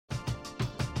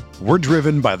We're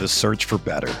driven by the search for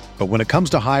better. But when it comes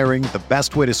to hiring, the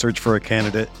best way to search for a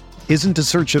candidate isn't to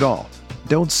search at all.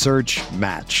 Don't search,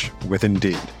 match with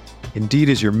Indeed. Indeed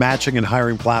is your matching and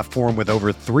hiring platform with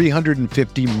over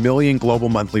 350 million global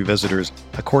monthly visitors,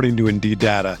 according to Indeed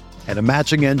data, and a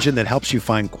matching engine that helps you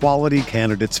find quality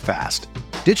candidates fast.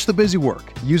 Ditch the busy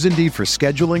work. Use Indeed for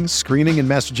scheduling, screening, and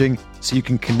messaging so you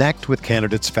can connect with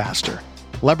candidates faster.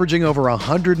 Leveraging over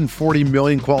 140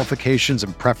 million qualifications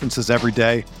and preferences every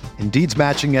day, Indeed's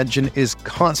matching engine is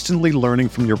constantly learning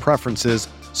from your preferences,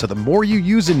 so the more you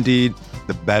use Indeed,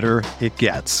 the better it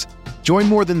gets. Join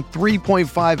more than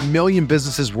 3.5 million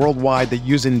businesses worldwide that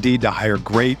use Indeed to hire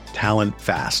great talent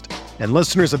fast. And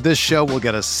listeners of this show will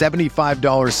get a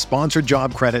 $75 sponsored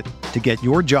job credit to get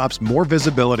your jobs more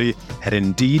visibility at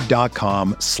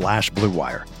Indeed.com/Blue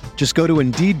Wire. Just go to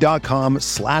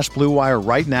Indeed.com/Blue Wire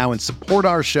right now and support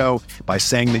our show by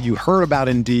saying that you heard about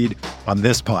Indeed on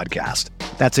this podcast.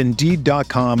 That's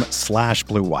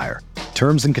Indeed.com/Blue Wire.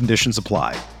 Terms and conditions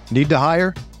apply. Need to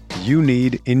hire? You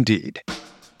need Indeed.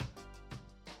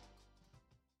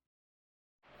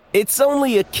 It's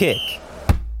only a kick,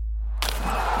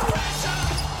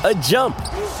 a jump,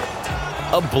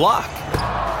 a block.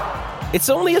 It's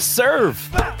only a serve.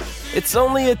 It's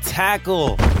only a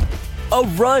tackle, a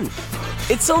run.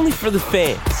 It's only for the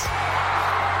fans.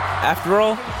 After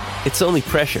all, it's only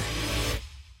pressure.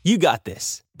 You got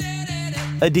this.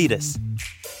 Adidas.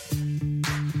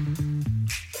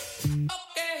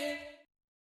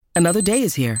 Another day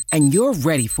is here, and you're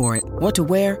ready for it. What to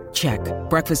wear? Check.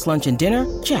 Breakfast, lunch, and dinner?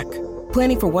 Check.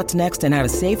 Planning for what's next and how to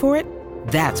save for it?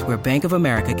 That's where Bank of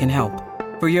America can help.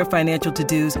 For your financial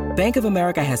to-dos, Bank of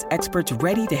America has experts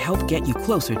ready to help get you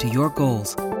closer to your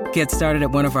goals. Get started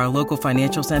at one of our local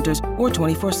financial centers or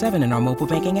 24/7 in our mobile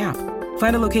banking app.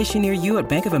 Find a location near you at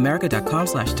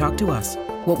bankofamerica.com/talktous.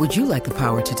 What would you like the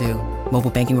power to do?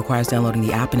 Mobile banking requires downloading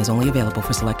the app and is only available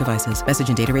for select devices. Message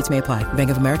and data rates may apply.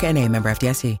 Bank of America N.A., member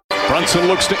FDIC. Brunson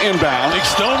looks to inbound. They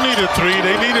don't need a three,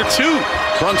 they need a two.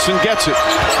 Brunson gets it.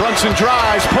 Brunson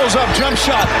drives, pulls up, jump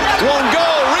shot. Won't go.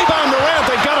 Rebound Morant.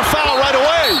 They got a foul right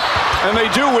away. And they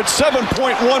do with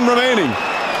 7.1 remaining.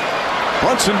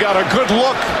 Brunson got a good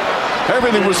look.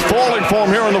 Everything was falling for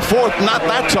him here in the fourth. Not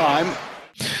that time.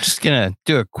 Just gonna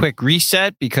do a quick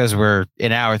reset because we're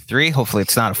in hour 3. Hopefully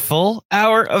it's not a full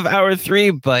hour of hour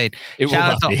 3, but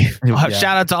shout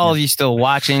out to all of you still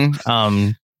watching.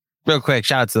 Real quick,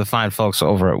 shout out to the fine folks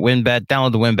over at WynnBET.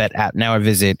 Download the WynnBET app now or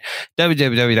visit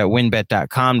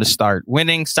www.wynnbet.com to start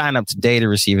winning. Sign up today to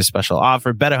receive a special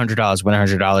offer. Bet $100, win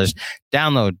 $100.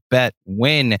 Download Bet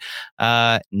Win.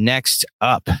 Next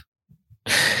up,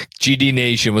 GD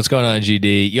Nation, what's going on,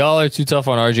 GD? Y'all are too tough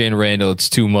on RJ and Randall. It's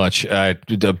too much. I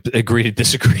agree to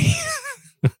disagree.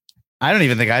 I don't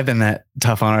even think I've been that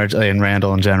tough on RJ and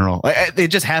Randall in general. They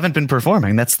just haven't been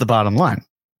performing. That's the bottom line.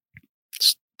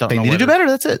 They need to do better.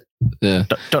 That's it. Yeah.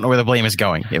 Don't know where the blame is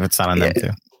going if it's not on them too.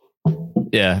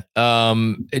 Yeah.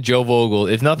 Joe Vogel,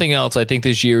 if nothing else, I think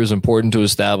this year is important to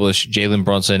establish Jalen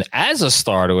Brunson as a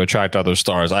star to attract other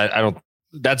stars. I don't.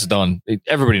 That's done.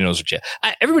 Everybody knows what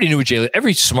everybody knew what Jalen.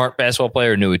 Every smart basketball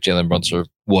player knew what Jalen Brunson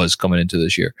was coming into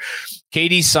this year.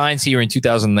 KD signs here in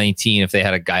 2019. If they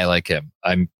had a guy like him,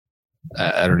 I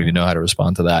don't even know how to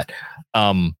respond to that.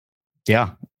 Yeah,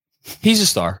 he's a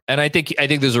star, and I think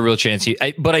there's a real chance.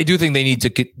 But I do think they need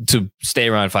to stay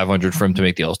around 500 for him to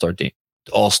make the All-Star team.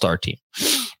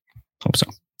 Hope so.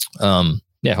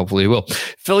 Yeah, hopefully it will.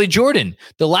 Philly Jordan,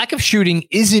 the lack of shooting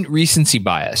isn't recency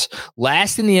bias.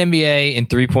 Last in the NBA in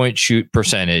 3-point shoot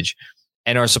percentage,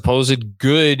 and our supposed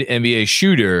good NBA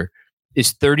shooter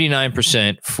is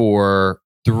 39% for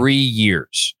 3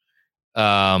 years.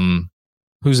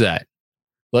 Who's that?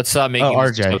 Let's stop making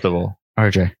RJ. acceptable.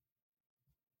 RJ.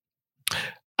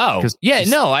 Oh, yeah,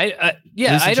 no, I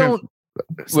don't.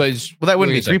 Well, that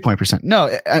wouldn't be 3-point percent. No,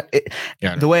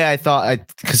 the way I thought,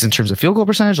 because in terms of field goal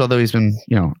percentage, although he's been,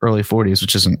 early 40s,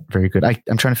 which isn't very good.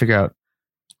 I'm trying to figure out.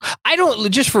 I don't,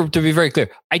 to be very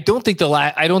clear, I don't think the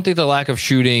lack of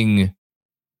shooting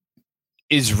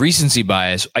is recency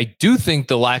bias. I do think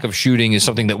the lack of shooting is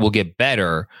something that will get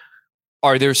better.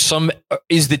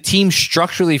 Is the team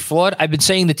structurally flawed? I've been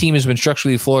saying the team has been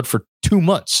structurally flawed for 2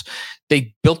 months.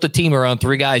 They built the team around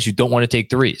 3 guys who don't want to take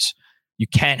threes. You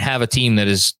can't have a team that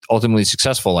is ultimately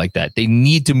successful like that. They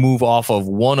need to move off of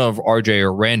one of RJ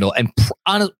or Randall, and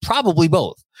probably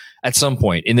both at some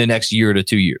point in the next year to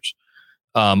 2 years.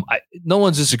 No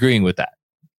one's disagreeing with that.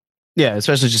 Yeah,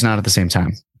 especially just not at the same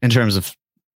time in terms of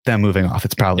them moving off.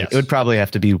 It would probably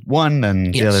have to be one,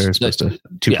 then the other is supposed to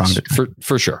two-pronged it.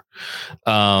 For sure.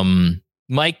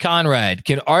 Mike Conrad,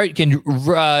 can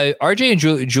RJ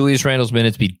and Julius Randle's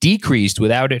minutes be decreased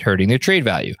without it hurting their trade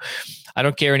value? I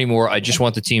don't care anymore. I just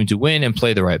want the team to win and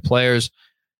play the right players.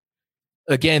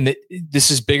 Again,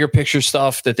 this is bigger picture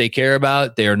stuff that they care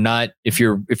about. They are not, if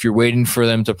you're waiting for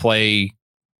them to play,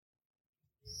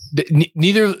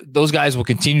 neither of those guys will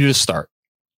continue to start.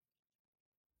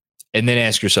 And then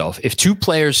ask yourself, if two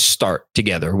players start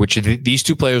together, which these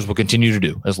two players will continue to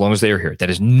do as long as they are here, that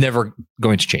is never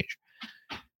going to change.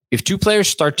 If two players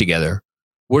start together,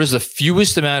 what is the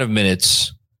fewest amount of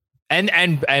minutes? And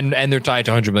they're tied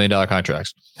to $100 million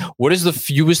contracts. What is the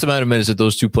fewest amount of minutes that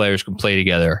those two players can play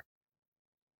together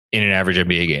in an average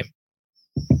NBA game?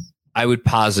 I would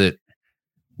posit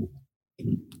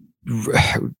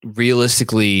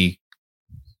realistically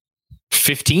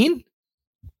 15.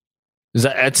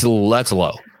 That's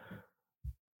low.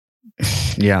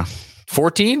 Yeah.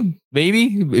 14,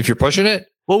 maybe, if you're pushing it.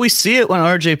 Well, we see it when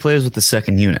RJ plays with the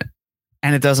second unit,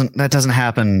 and that doesn't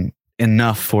happen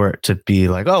enough for it to be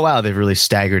like, oh wow, they've really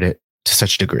staggered it to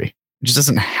such a degree. It just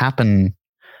doesn't happen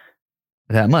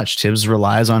that much. Tibbs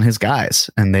relies on his guys,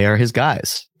 and they are his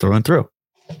guys through and through.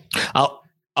 I'll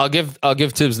give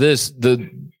Tibbs this.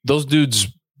 Those dudes,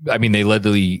 I mean, they led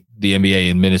the NBA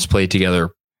in minutes played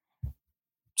together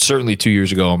certainly 2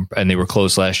 years ago, and they were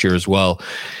close last year as well.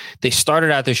 They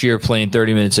started out this year playing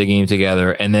 30 minutes a game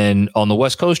together, and then on the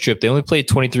West Coast trip, they only played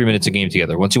 23 minutes a game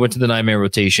together. Once you went to the 9-man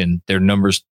rotation, their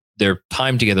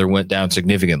time together went down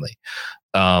significantly.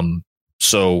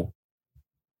 So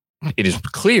it is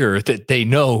clear that they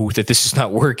know that this is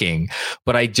not working,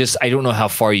 but I don't know how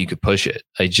far you could push it.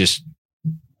 Are they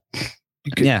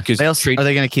going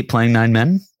to keep playing 9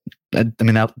 men? I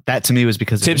mean, that to me was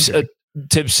because Tibbs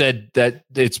said that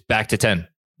it's back to 10.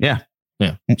 Yeah.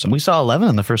 So we saw 11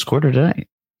 in the first quarter today.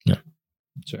 Yeah.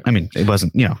 Sorry. I mean, it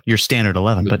wasn't, your standard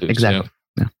 11, but exactly.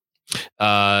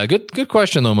 Yeah. Good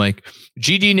question though, Mike.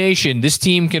 GD Nation, this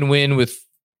team can win with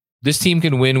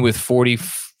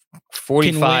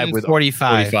 45 with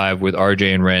 45 with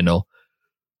RJ and Randle.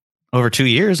 Over 2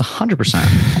 years,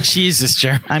 100%. Jesus,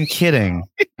 Jeremy. I'm kidding.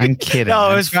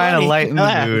 No, it was trying to lighten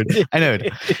the mood. I know.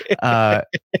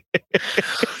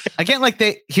 Again,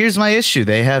 here's my issue.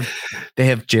 They have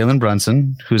Jalen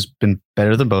Brunson, who's been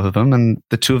better than both of them, and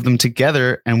the two of them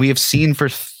together. And we have seen for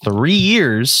 3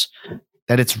 years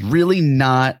that it's really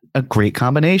not a great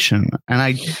combination.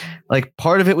 And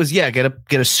part of it was, get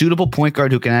a suitable point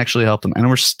guard who can actually help them. And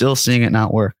we're still seeing it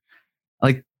not work.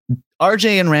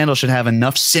 RJ and Randle should have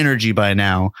enough synergy by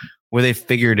now where they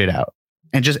figured it out,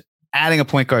 and just adding a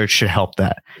point guard should help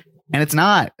that. And it's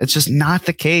not. It's just not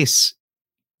the case.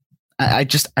 I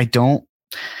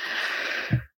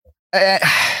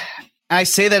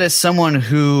say that as someone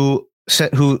who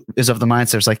is of the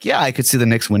mindset. It's like, I could see the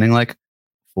Knicks winning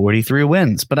 43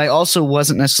 wins, but I also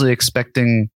wasn't necessarily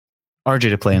expecting RJ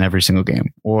to play in every single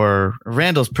game, or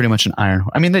Randle's pretty much an iron.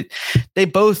 I mean, they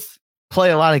both play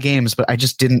a lot of games, but I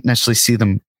just didn't necessarily see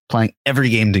them playing every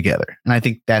game together. And I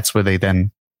think that's where they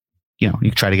then, you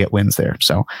try to get wins there.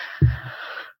 So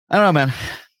I don't know, man.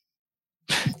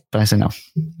 But I say no.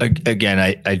 Again,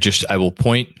 I will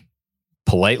point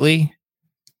politely.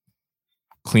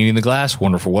 Cleaning the Glass,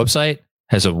 wonderful website,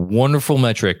 has a wonderful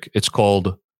metric. It's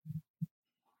called,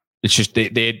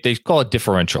 they call it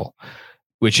differential,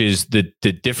 which is the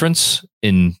difference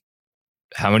in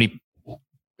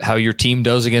how your team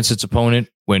does against its opponent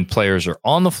when players are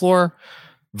on the floor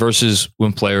versus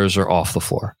when players are off the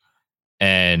floor.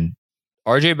 And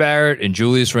RJ Barrett and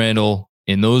Julius Randle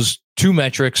in those two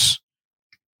metrics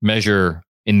measure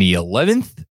in the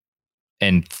 11th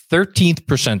and 13th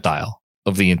percentile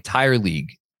of the entire league,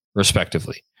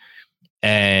 respectively.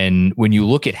 And when you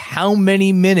look at how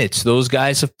many minutes those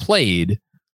guys have played,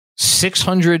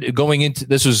 600 going into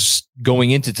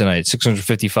tonight,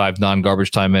 655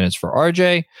 non-garbage time minutes for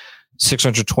RJ,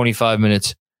 625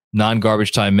 minutes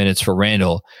non-garbage time minutes for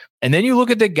Randle. And then you look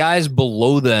at the guys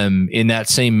below them in that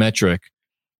same metric.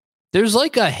 There's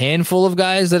a handful of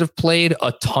guys that have played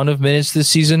a ton of minutes this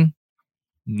season.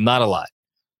 Not a lot.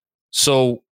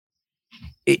 So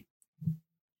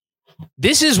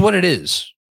this is what it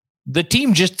is. The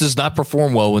team just does not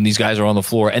perform well when these guys are on the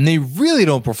floor, and they really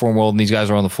don't perform well when these guys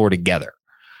are on the floor together.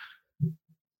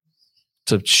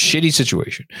 It's a shitty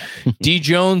situation. D.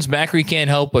 Jones, Macri can't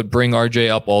help but bring RJ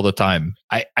up all the time.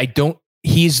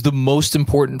 He's the most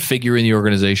important figure in the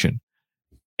organization,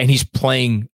 and he's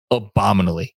playing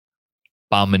abominably.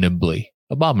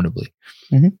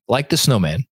 Mm-hmm. Like the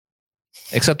snowman,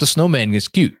 except the snowman is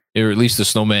cute, or at least the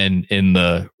snowman in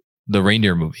the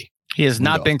reindeer movie. He has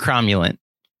not been cromulent.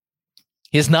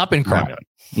 He has not been cromulent.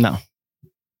 No.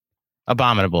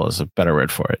 Abominable is a better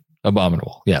word for it.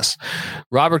 Abominable. Yes.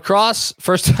 Robert Cross,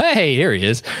 hey, here he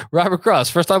is. Robert Cross,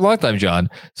 first time, long time, John.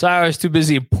 Sorry, I was too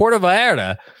busy in Puerto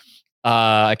Vallarta.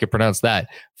 I can pronounce that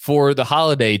for the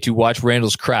holiday to watch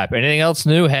Randall's crap. Anything else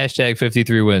new? Hashtag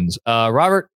 53 wins.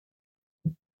 Robert,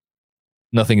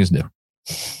 nothing is new.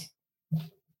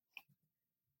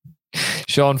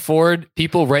 Sean Ford,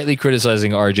 people rightly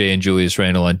criticizing RJ and Julius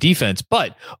Randle on defense,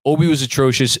 but Obi was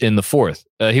atrocious in the fourth.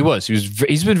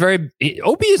 He's been very.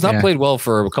 Obi has not played well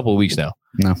for a couple of weeks now.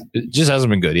 No, it just hasn't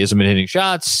been good. He hasn't been hitting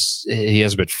shots. He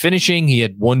hasn't been finishing. He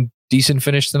had one decent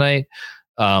finish tonight.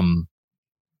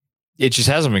 It just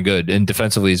hasn't been good, and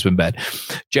defensively it's been bad.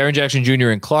 Jaren Jackson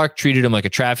Jr. and Clark treated him like a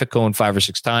traffic cone 5 or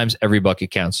 6 times. Every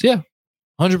bucket counts. Yeah,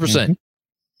 100%.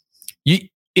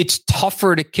 It's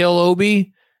tougher to kill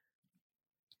Obi.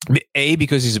 A,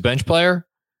 because he's a bench player,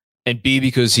 and B,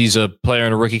 because he's a player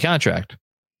on a rookie contract.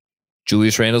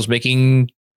 Julius Randle's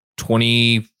making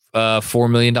 $24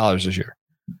 million this year.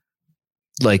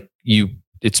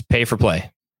 It's pay for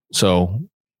play. So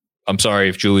I'm sorry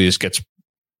if Julius gets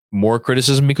more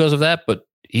criticism because of that, but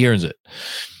he earns it.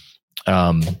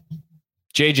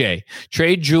 JJ,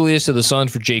 trade Julius to the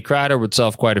Suns for Jay Crowder would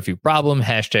solve quite a few problems.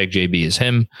 Hashtag JB is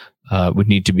him. Would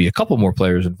need to be a couple more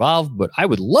players involved, but I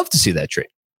would love to see that trade.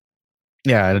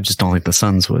 Yeah, I just don't think the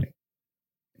Suns would.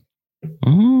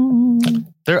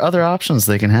 There are other options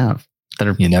they can have that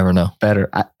are you never know better.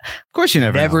 Of course, you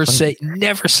never know. Say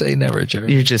never,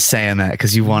 Jerry. You're just saying that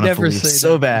because you want to believe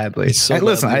so badly.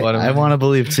 Listen, I want to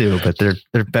believe too, but there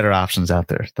are better options out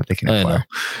there that they can acquire.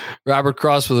 Robert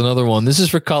Cross with another one. This is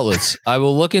for Cutlets. I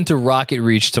will look into Rocket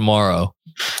Reach tomorrow.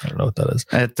 I don't know what that is.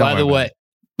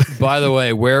 By the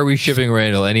way, where are we shipping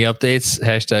Randall? Any updates?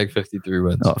 Hashtag 53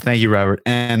 wins. Oh, thank you, Robert.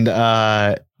 And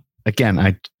again,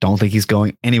 I don't think he's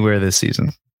going anywhere this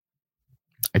season.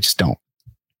 I just don't.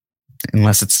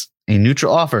 Unless it's a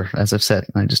neutral offer, as I've said.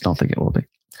 I just don't think it will be.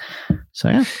 So,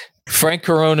 yeah. Frank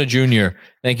Corona Jr.,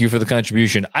 thank you for the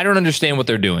contribution. I don't understand what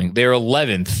they're doing. They're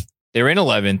 11th. They're in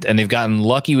 11th, and they've gotten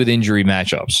lucky with injury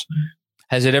matchups.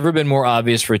 Has it ever been more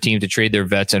obvious for a team to trade their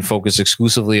vets and focus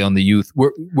exclusively on the youth?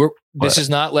 This is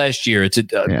not last year.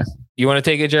 You want to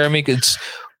take it, Jeremy?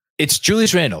 It's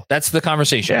Julius Randle. That's the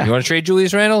conversation. Yeah. You want to trade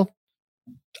Julius Randle?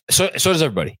 So does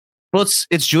everybody. Well,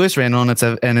 it's Julius Randle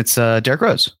and it's Derrick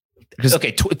Rose.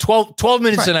 Okay, 12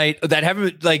 minutes tonight that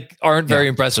aren't very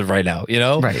impressive right now. You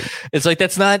know, right? It's like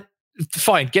that's not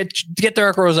fine. Get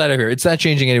Derrick Rose out of here. It's not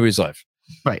changing anybody's life.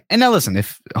 Right. And now listen,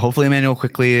 if hopefully Emmanuel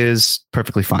Quickley is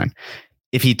perfectly fine.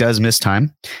 If he does miss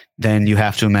time, then you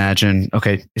have to imagine,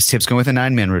 okay, is Tibbs going with a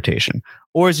 9-man rotation?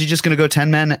 Or is he just going to go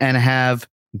 10 men and have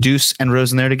Deuce and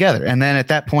Rose in there together? And then at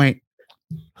that point,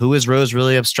 who is Rose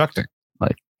really obstructing?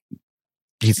 Like,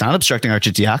 he's not obstructing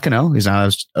Arcidiacono. He's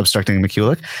not obstructing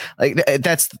McCulloch. Like,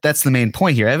 that's the main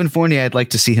point here. Evan Fournier, I'd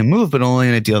like to see him move, but only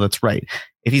in a deal that's right.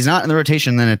 If he's not in the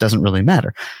rotation, then it doesn't really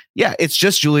matter. Yeah, it's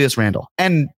just Julius Randle.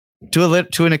 And to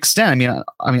an extent,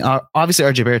 I mean, obviously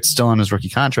RJ Barrett's still on his rookie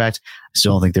contract. I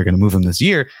still don't think they're going to move him this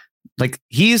year. Like,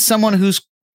 he's someone who's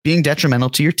being detrimental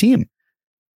to your team,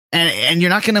 and you're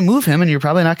not going to move him, and you're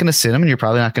probably not going to sit him, and you're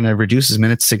probably not going to reduce his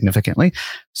minutes significantly.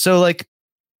 So, like,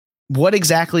 what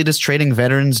exactly does trading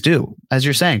veterans do? As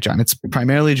you're saying, John, it's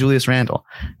primarily Julius Randle,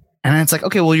 and it's like,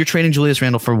 okay, well, you're trading Julius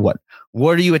Randle for what?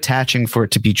 What are you attaching for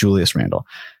it to be Julius Randle?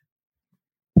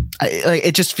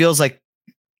 It just feels like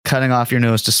cutting off your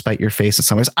nose to spite your face in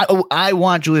some ways. I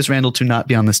want Julius Randle to not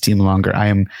be on this team longer. I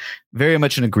am very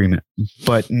much in agreement,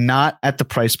 but not at the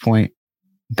price point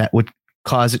that would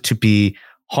cause it to be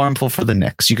harmful for the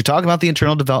Knicks. You could talk about the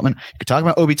internal development. You could talk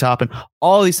about Obi Toppin,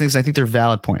 all these things. I think they're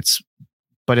valid points.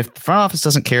 But if the front office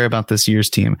doesn't care about this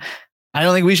year's team, I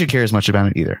don't think we should care as much about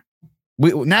it either.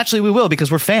 Naturally, we will,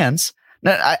 because we're fans.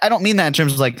 I don't mean that in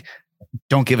terms of like,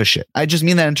 don't give a shit. I just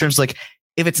mean that in terms of like,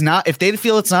 if they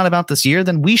feel it's not about this year,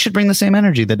 then we should bring the same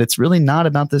energy that it's really not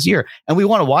about this year. And we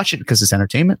want to watch it because it's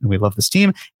entertainment and we love this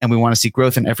team and we want to see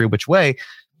growth in every which way,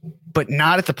 but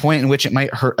not at the point in which it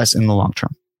might hurt us in the long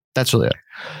term. That's really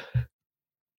it.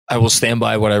 I will stand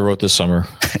by what I wrote this summer.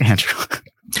 Andrew.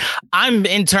 I'm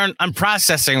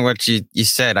processing what you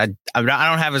said. I don't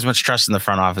have as much trust in the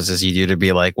front office as you do to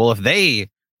be like, well, if they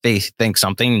think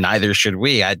something, neither should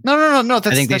we. No. I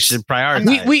think they should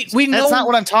prioritize. We know. That's not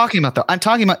what I'm talking about, though. I'm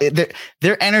talking about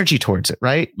their energy towards it,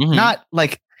 right? Mm-hmm. Not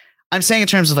like, I'm saying in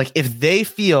terms of like, if they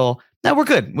feel that we're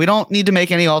good, we don't need to make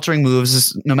any altering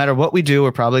moves. No matter what we do,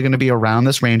 we're probably going to be around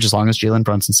this range as long as Jalen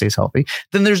Brunson stays healthy.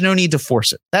 Then there's no need to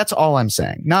force it. That's all I'm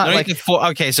saying. Not like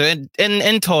okay. So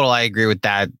in total, I agree with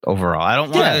that overall. I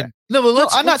don't want to. No,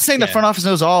 I'm not saying the front office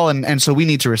knows all, and so we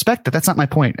need to respect that. That's not my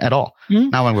point at all. Mm-hmm.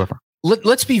 Not when we're.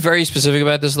 Let's be very specific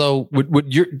about this, though.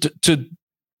 Would your to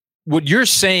what you're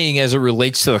saying as it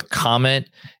relates to the comment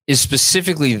is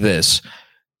specifically this: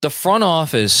 the front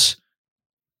office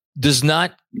does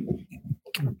not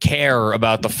care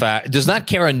about the fact, does not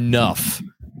care enough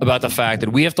about the fact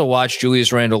that we have to watch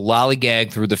Julius Randle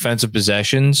lollygag through defensive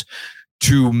possessions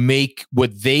to make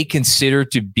what they consider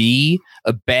to be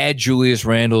a bad Julius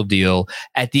Randle deal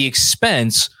at the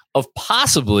expense of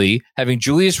possibly having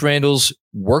Julius Randle's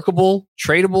workable,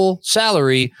 tradable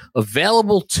salary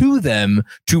available to them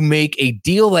to make a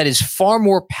deal that is far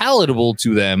more palatable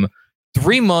to them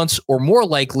 3 months or more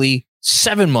likely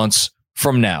 7 months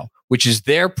from now, which is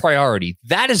their priority.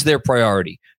 That is their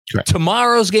priority. Correct.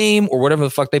 Tomorrow's game or whatever the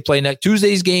fuck they play next,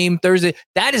 Tuesday's game, Thursday,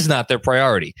 that is not their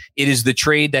priority. It is the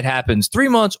trade that happens 3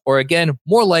 months or, again,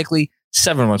 more likely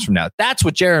 7 months from now. That's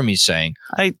what Jeremy's saying.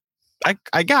 I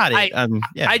got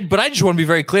it. But I just want to be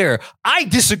very clear. I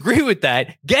disagree with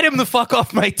that. Get him the fuck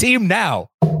off my team now.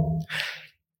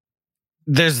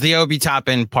 There's the Obi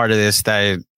Toppin part of this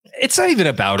that it's not even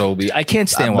about Obi. I can't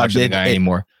stand watching the guy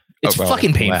anymore. It's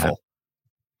fucking painful.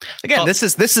 Again, this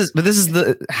is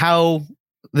the how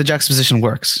the juxtaposition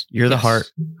works. You're the heart,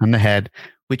 I'm the head.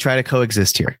 We try to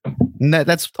coexist here. And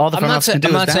that's all the front office can do.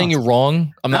 I'm not saying you're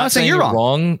wrong. I'm not saying you're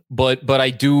wrong. But I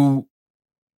do.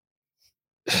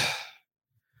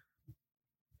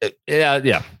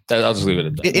 Yeah. I'll just leave it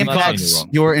at that. It impacts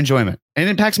your enjoyment, and it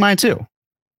impacts mine too.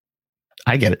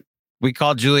 I get it. We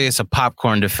call Julius a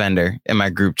popcorn defender in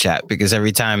my group chat because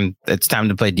every time it's time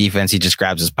to play defense, he just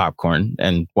grabs his popcorn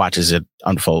and watches it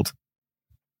unfold.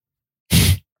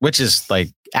 Which is like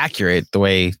accurate the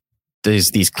way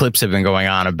these clips have been going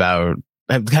on about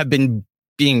have been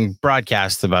being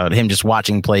broadcast about him just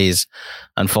watching plays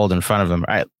unfold in front of him.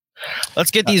 All right,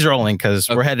 let's get these rolling because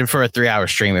we're headed for a 3-hour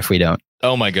stream if we don't.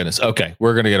 Oh my goodness. Okay,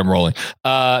 we're gonna get them rolling.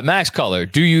 Max Color,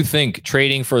 do you think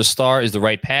trading for a star is the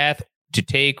right path to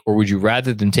take, or would you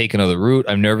rather than take another route?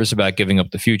 I'm nervous about giving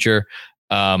up the future.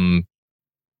 They're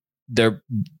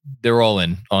all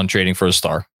in on trading for a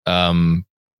star.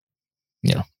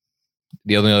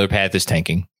 The only other path is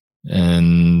tanking,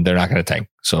 and they're not going to tank.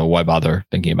 So why bother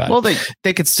thinking about it? Well,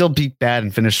 they could still be bad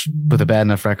and finish with a bad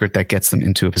enough record that gets them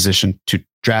into a position to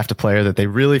draft a player that they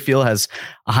really feel has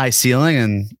a high ceiling.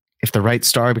 And if the right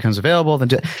star becomes available, then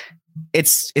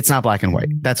it's not black and white.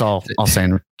 That's all I'll say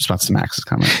in response to Max's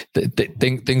comment.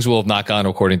 Things will have not gone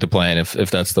according to plan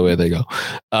if that's the way they go.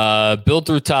 Bill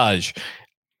through Taj.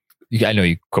 I know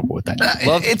you couple with that.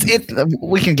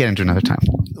 We can get into another time.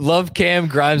 Love Cam,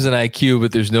 Grimes, and IQ,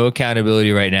 but there's no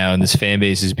accountability right now, and this fan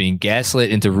base is being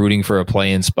gaslit into rooting for a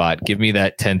play-in spot. Give me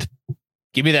that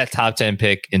top 10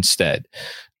 pick instead.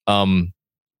 I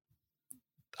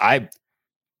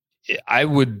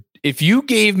would, if you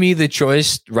gave me the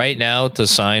choice right now to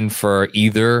sign for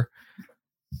either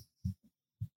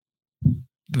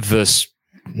the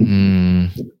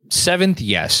 7th,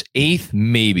 yes, 8th,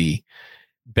 maybe.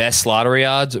 Best lottery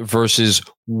odds versus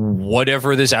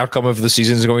whatever this outcome of the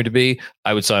season is going to be,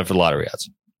 I would sign for the lottery odds.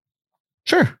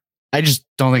 Sure. I just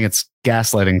don't think it's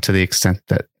gaslighting to the extent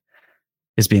that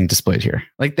is being displayed here.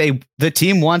 Like the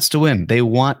team wants to win. They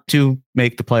want to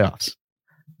make the playoffs.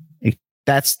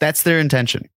 That's their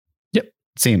intention. Yep. It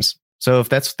seems. So if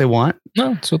that's what they want.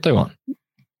 No, it's what they want.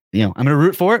 I'm going to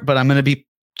root for it, but I'm going to be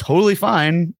totally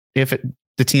fine if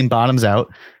the team bottoms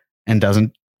out and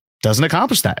doesn't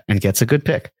accomplish that and gets a good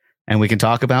pick. And we can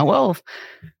talk about,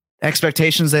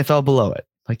 expectations, they fell below it.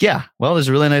 Like, yeah, there's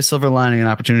a really nice silver lining and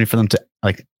opportunity for them to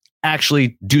like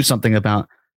actually do something about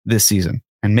this season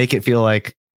and make it feel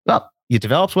like, you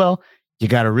developed well. You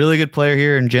got a really good player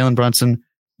here in Jalen Brunson.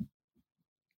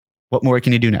 What more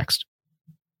can you do next?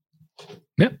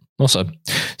 Yep. Well said.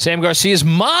 Sam Garcia's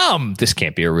mom. This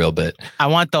can't be a real bit. I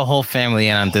want the whole family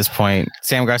in at this point.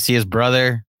 Sam Garcia's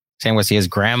brother, Sam Garcia's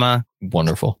grandma.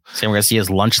 Wonderful. Sam Garcia's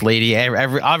lunch lady.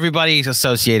 Everybody's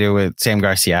associated with Sam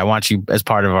Garcia. I want you as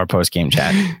part of our post-game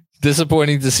chat.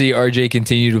 Disappointing to see RJ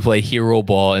continue to play hero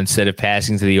ball instead of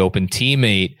passing to the open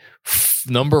teammate.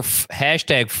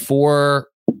 #4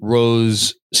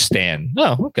 Rose Stan.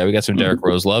 Oh, okay. We got some Derrick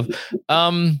Rose love.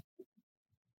 I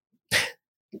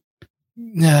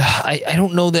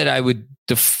don't know that I would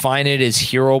define it as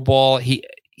hero ball. He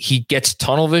gets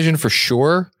tunnel vision for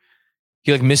sure.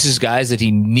 He misses guys that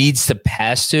he needs to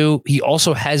pass to. He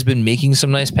also has been making some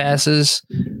nice passes.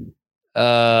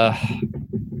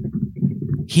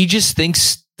 He just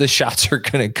thinks the shots are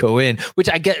going to go in, which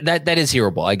I get. That is hero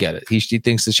ball. I get it. He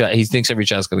thinks he thinks every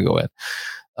shot's going to go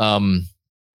in.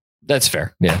 That's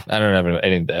fair. Yeah, I don't have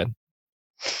anything to add.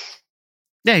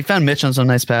 Yeah, he found Mitch on some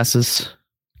nice passes.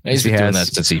 He's been doing that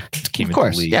since he came into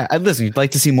the league. Yeah, listen, you'd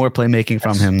like to see more playmaking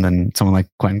from him than someone like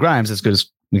Quentin Grimes, as good as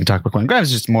we can talk about Quentin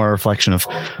Grimes. It's just more a reflection of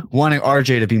wanting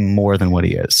RJ to be more than what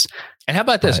he is. And how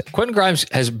about this? Quentin Grimes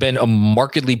has been a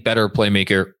markedly better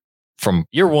playmaker from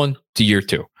year 1 to year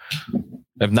 2.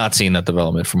 I've not seen that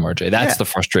development from RJ. That's the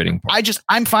frustrating part.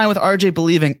 I'm fine with RJ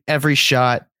believing every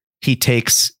shot he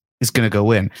takes is going to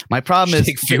go in. My problem is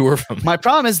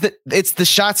that it's the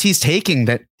shots he's taking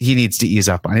that he needs to ease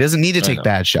up on. He doesn't need to take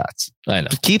bad shots. I know.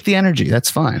 Just keep the energy. That's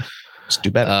fine. Just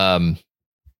do better.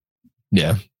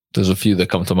 Yeah. There's a few that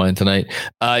come to mind tonight.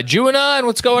 Juanon,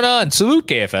 what's going on? Salute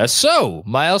KFS. So,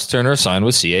 Miles Turner signed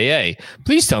with CAA.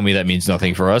 Please tell me that means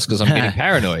nothing for us because I'm getting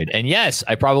paranoid. And yes,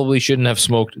 I probably shouldn't have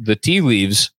smoked the tea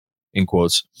leaves, in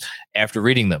quotes, after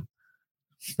reading them.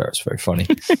 That's very funny.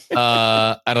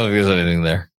 I don't think there's anything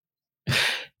there.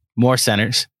 More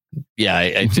centers. Yeah,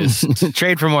 I just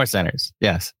trade for more centers.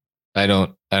 Yes. I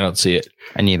don't see it.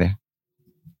 I neither.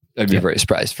 I'd be very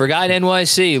surprised. For Guy in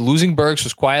NYC, losing Burks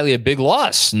was quietly a big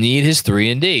loss. Need his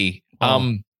 3-and-D.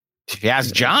 If you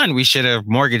ask John, we should have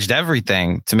mortgaged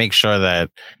everything to make sure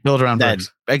that build around Burks.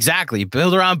 Exactly.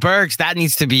 Build around Burks. That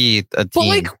needs to be a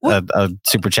team, a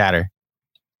super chatter.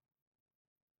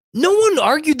 No one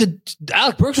argued that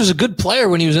Alec Burks was a good player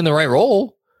when he was in the right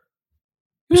role.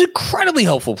 He was an incredibly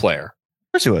helpful player.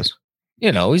 Of course he was.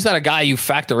 You know, he's not a guy you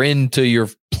factor into your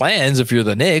plans if you're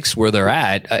the Knicks where they're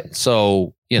at.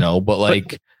 So, you know, but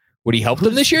would he help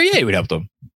them this year? Yeah, he would help them.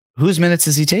 Whose minutes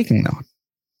is he taking though?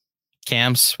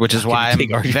 Cam's, which is why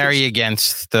I'm very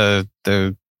against the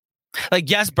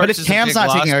yes, Burks. But if Cam's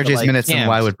not taking RJ's minutes, then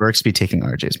why would Burks be taking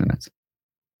RJ's minutes?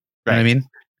 Right. You know what I mean?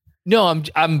 No,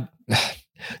 I'm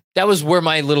that was where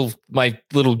my little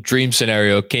dream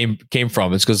scenario came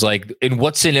from. It's because in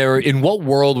what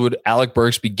world would Alec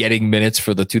Burks be getting minutes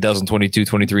for the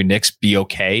 2022-23 Knicks be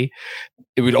okay?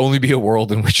 It would only be a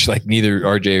world in which neither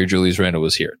RJ or Julius Randle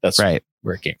was here. That's right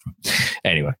where it came from.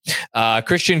 Anyway,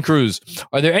 Christian Cruz,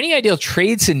 are there any ideal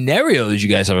trade scenarios you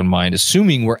guys have in mind?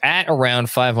 Assuming we're at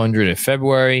around 500 in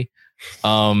February.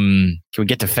 Can we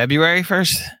get to February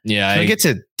first? Yeah. Can we get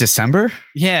to December?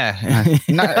 Yeah.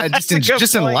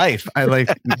 Just in life. I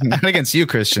not against you,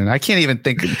 Christian. I can't even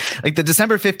think the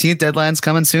December 15th deadline's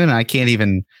coming soon. And I can't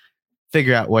even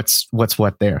figure out what's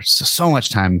what there. So much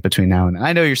time between now and then.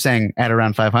 I know you're saying at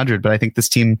around 500, but I think this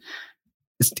team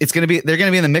they're going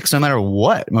to be in the mix no matter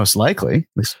what, most likely. At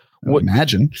least I would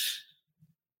imagine.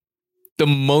 The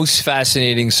most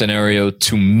fascinating scenario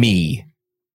to me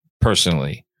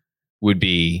personally would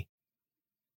be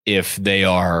if they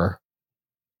are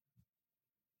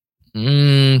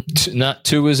not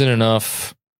 2 isn't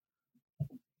enough.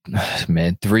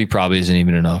 Man, 3 probably isn't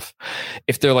even enough.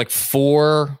 If they're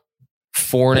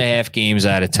 4.5 games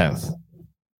out of 10th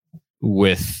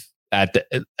at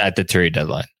the trade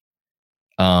deadline,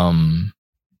 and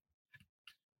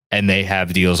they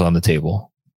have deals on the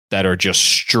table that are just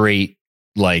straight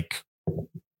your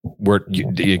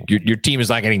team is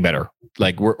not getting better.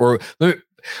 They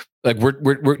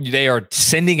are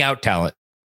sending out talent,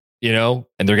 you know,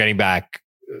 and they're getting back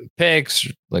picks,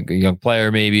 a young player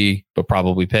maybe, but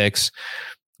probably picks.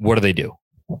 What do they do?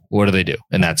 What do they do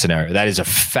in that scenario? That is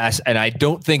and I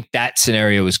don't think that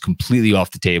scenario is completely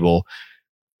off the table.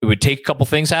 It would take a couple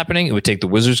things happening. It would take the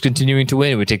Wizards continuing to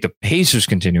win. It would take the Pacers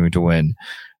continuing to win.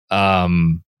 I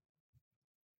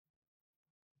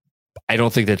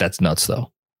don't think that's nuts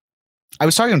though. I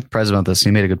was talking to Prez about this. And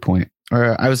he made a good point.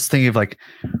 Or I was thinking of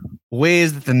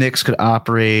ways that the Knicks could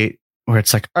operate where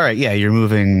it's all right, yeah, you're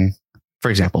moving, for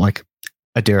example,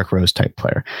 a Derrick Rose type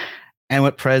player. And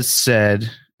what Prez said,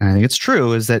 and I think it's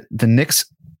true, is that the Knicks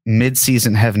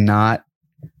midseason have not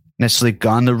necessarily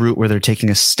gone the route where they're taking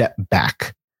a step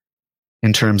back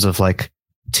in terms of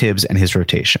Tibbs and his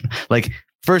rotation.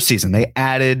 First season, they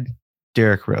added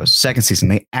Derrick Rose. Second season,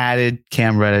 they added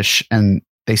Cam Reddish, and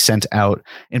they sent out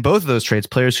in both of those trades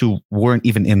players who weren't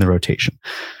even in the rotation.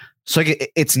 So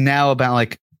it's now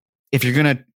about if you're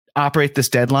going to operate this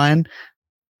deadline,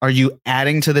 are you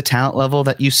adding to the talent level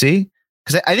that you see?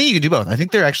 Because I think you could do both. I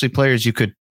think there are actually players you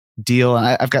could deal. And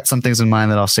I've got some things in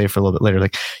mind that I'll save for a little bit later.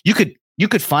 You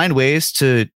could find ways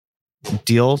to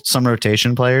deal some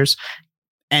rotation players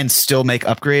and still make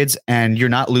upgrades, and you're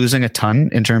not losing a ton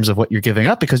in terms of what you're giving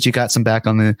up because you got some back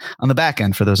on the back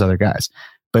end for those other guys.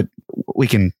 But we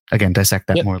can, again, dissect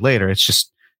that more later. It's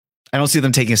just, I don't see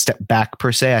them taking a step back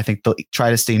per se. I think they'll try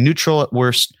to stay neutral at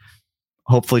worst,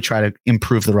 hopefully try to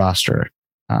improve the roster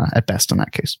at best in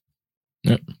that case.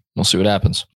 Yep. We'll see what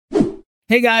happens.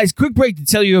 Hey guys, quick break to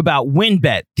tell you about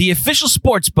WynnBET, the official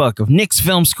sports book of Knicks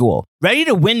Film School. Ready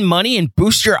to win money and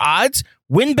boost your odds?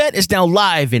 WynnBET is now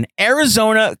live in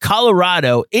Arizona,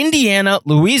 Colorado, Indiana,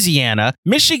 Louisiana,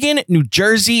 Michigan, New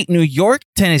Jersey, New York,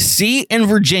 Tennessee, and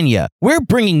Virginia. We're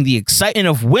bringing the excitement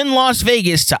of Wynn Las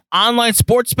Vegas to online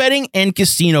sports betting and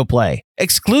casino play.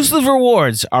 Exclusive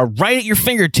rewards are right at your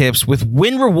fingertips with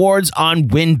Wynn Rewards on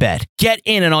WynnBET. Get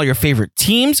in on all your favorite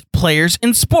teams, players,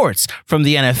 and sports from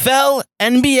the NFL,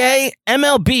 NBA,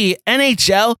 MLB,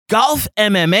 NHL, golf,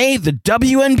 MMA, the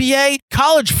WNBA,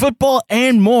 college football,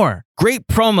 and more. Great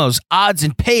promos, odds,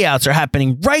 and payouts are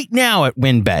happening right now at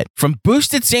WynnBET. From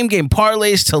boosted same-game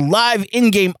parlays to live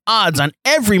in-game odds on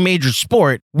every major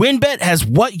sport, WynnBET has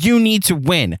what you need to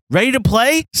win. Ready to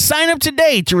play? Sign up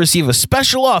today to receive a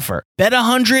special offer. Bet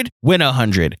 100, win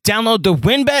 100. Download the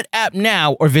WynnBET app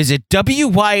now or visit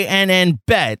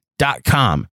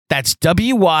WYNNBet.com. That's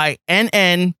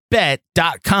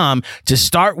WYNNBet.com to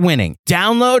start winning.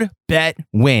 Download, bet,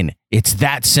 win. It's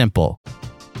that simple.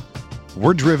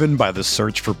 We're driven by the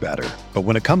search for better. But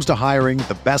when it comes to hiring,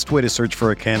 the best way to search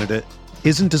for a candidate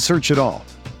isn't to search at all.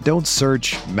 Don't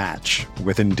search, match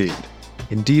with Indeed.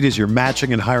 Indeed is your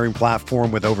matching and hiring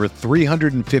platform with over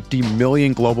 350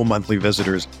 million global monthly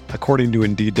visitors, according to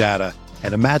Indeed data,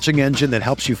 and a matching engine that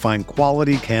helps you find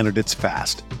quality candidates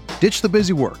fast. Ditch the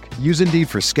busy work. Use Indeed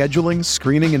for scheduling,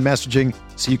 screening, and messaging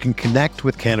so you can connect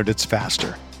with candidates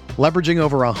faster. Leveraging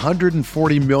over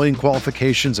 140 million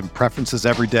qualifications and preferences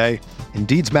every day,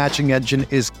 Indeed's matching engine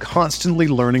is constantly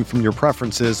learning from your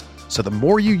preferences, so the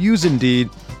more you use Indeed,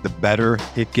 the better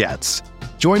it gets.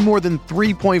 Join more than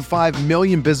 3.5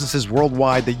 million businesses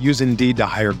worldwide that use Indeed to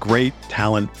hire great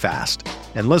talent fast.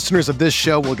 And listeners of this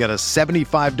show will get a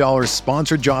 $75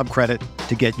 sponsored job credit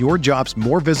to get your jobs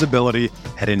more visibility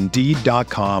at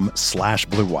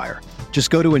Indeed.com/Blue Wire. Just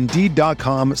go to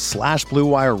Indeed.com/Blue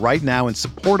Wire right now and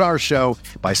support our show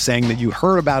by saying that you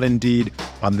heard about Indeed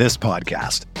on this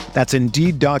podcast. That's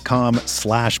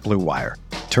Indeed.com/Blue Wire.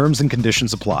 Terms and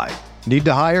conditions apply. Need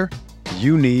to hire?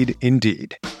 You need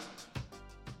Indeed.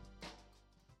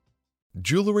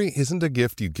 Jewelry isn't a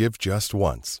gift you give just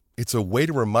once. It's a way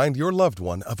to remind your loved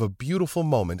one of a beautiful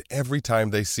moment every time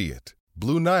they see it.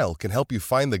 Blue Nile can help you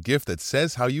find the gift that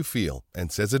says how you feel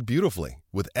and says it beautifully,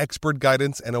 with expert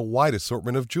guidance and a wide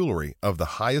assortment of jewelry of the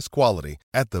highest quality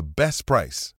at the best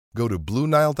price. Go to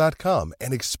BlueNile.com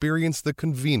and experience the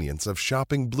convenience of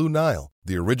shopping Blue Nile,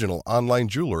 the original online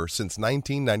jeweler since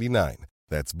 1999.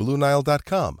 That's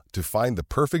BlueNile.com to find the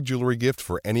perfect jewelry gift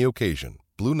for any occasion.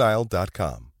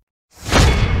 BlueNile.com.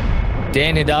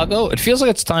 Dan Hidalgo, it feels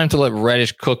like it's time to let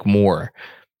Reddish cook more.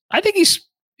 I think he's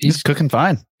cooking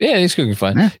fine. Yeah, he's cooking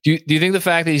fine. Yeah. Do you think the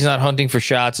fact that he's not hunting for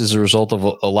shots is a result of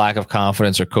a lack of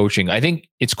confidence or coaching? I think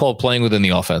it's called playing within the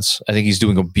offense. I think he's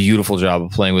doing a beautiful job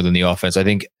of playing within the offense. I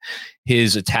think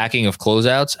his attacking of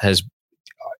closeouts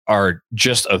are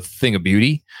just a thing of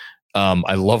beauty.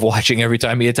 I love watching every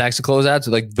time he attacks the closeouts.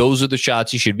 Like, those are the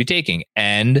shots he should be taking.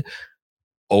 And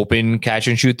open catch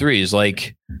and shoot threes.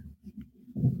 Like,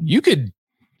 you could,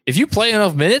 if you play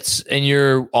enough minutes and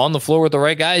you're on the floor with the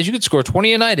right guys, you could score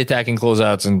 20 a night attacking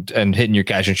closeouts and hitting your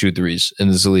catch and shoot threes in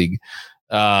this league.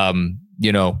 With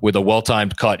a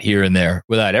well-timed cut here and there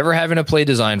without ever having a play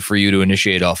designed for you to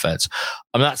initiate offense.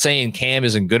 I'm not saying Cam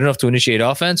isn't good enough to initiate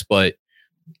offense, but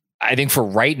I think for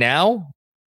right now,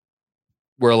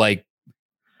 we're like,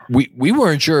 we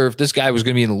weren't sure if this guy was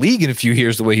going to be in the league in a few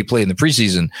years the way he played in the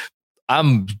preseason.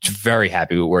 I'm very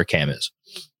happy with where Cam is.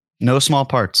 No small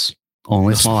parts,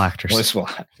 only small actors. Only small.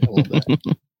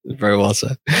 Very well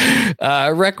said.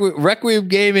 Requiem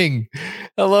Gaming.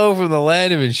 Hello from the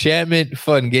land of enchantment.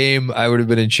 Fun game. I would have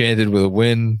been enchanted with a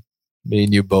win. Me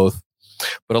and you both.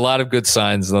 But a lot of good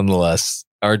signs nonetheless.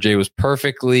 RJ was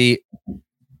perfectly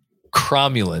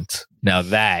cromulent. Now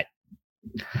that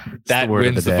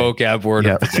wins the vocab word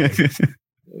of the day.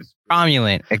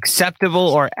 Cromulent, acceptable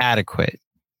or adequate.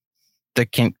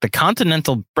 The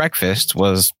continental breakfast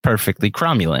was perfectly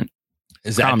cromulent.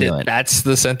 Is that that's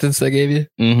the sentence they gave you?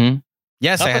 Mm-hmm.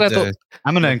 Yes,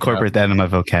 I'm going to incorporate that in my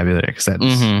vocabulary because that's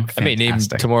I may name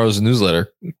tomorrow's newsletter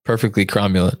perfectly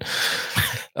cromulent.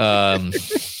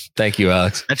 Thank you,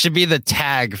 Alex. That should be the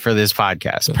tag for this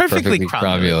podcast. Perfectly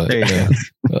cromulent. Yeah,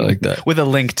 I like that. With a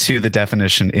link to the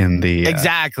definition in the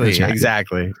exactly.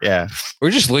 Yeah,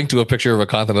 we're just linked to a picture of a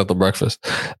continental breakfast.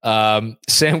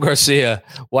 Sam Garcia,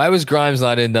 why was Grimes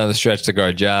not in down the stretch to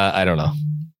guard Ja? I don't know.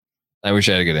 I wish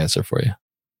I had a good answer for you.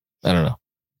 I don't know.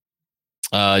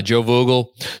 Joe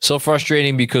Vogel, so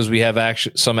frustrating because we have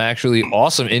some actually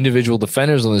awesome individual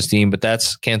defenders on this team, but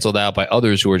that's canceled out by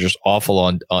others who are just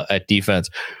awful at defense.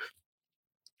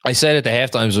 I said at the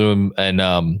halftime Zoom, and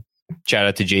shout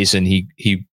out to Jason.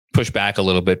 He pushed back a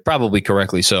little bit, probably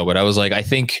correctly so, but I was like, I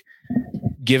think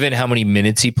given how many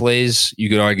minutes he plays, you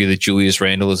could argue that Julius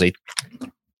Randle is a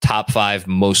top 5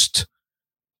 most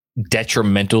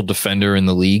detrimental defender in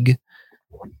the league,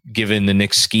 given the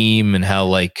Knicks scheme and how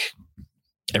like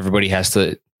everybody has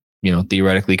to,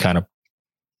 theoretically kind of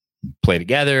play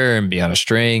together and be on a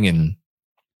string, and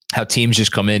how teams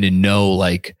just come in and know,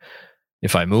 like,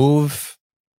 if I move,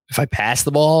 if I pass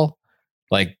the ball,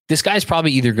 like this guy's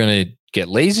probably either going to get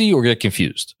lazy or get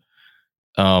confused.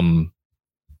 Bottom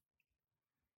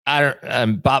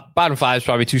 5 is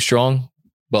probably too strong,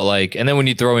 but like, and then when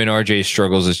you throw in RJ's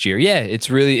struggles this year, it's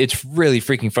really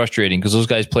freaking frustrating because those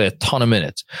guys play a ton of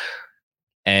minutes.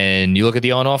 And you look at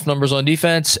the on-off numbers on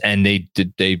defense, and they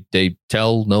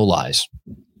tell no lies.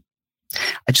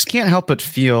 I just can't help but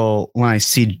feel when I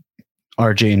see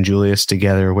RJ and Julius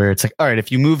together, where it's like, all right,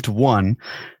 if you moved one,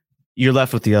 you're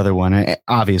left with the other one,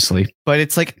 obviously. But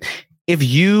it's like, if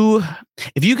you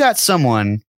got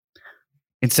someone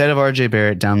instead of RJ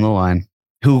Barrett down the line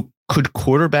who could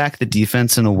quarterback the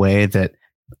defense in a way that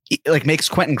like makes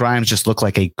Quentin Grimes just look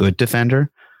like a good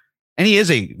defender. And he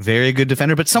is a very good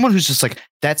defender, but someone who's just like,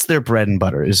 that's their bread and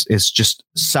butter is just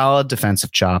solid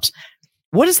defensive chops.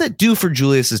 What does that do for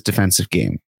Julius's defensive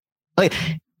game? Like,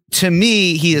 to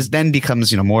me, he then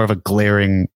becomes, more of a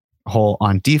glaring hole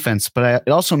on defense, but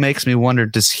it also makes me wonder,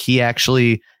 does he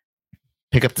actually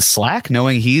pick up the slack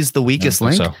knowing he's the weakest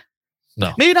link? So.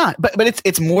 No, maybe not, but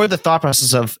it's more the thought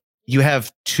process of you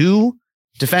have 2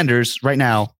 defenders right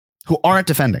now who aren't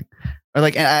defending. Or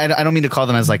like, I don't mean to call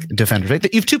them as like defenders, right?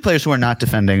 You have 2 players who are not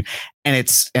defending, and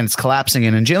it's collapsing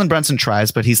in. And Jalen Brunson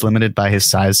tries, but he's limited by his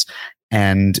size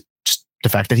and just the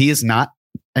fact that he is not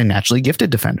a naturally gifted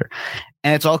defender.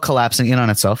 And it's all collapsing in on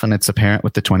itself, and it's apparent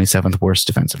with the 27th worst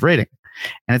defensive rating.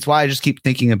 And it's why I just keep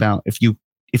thinking about if you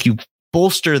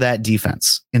bolster that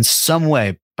defense in some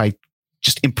way by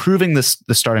just improving the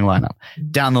starting lineup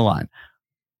down the line,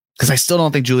 because I still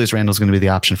don't think Julius Randle is going to be the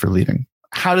option for leaving.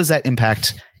 How does that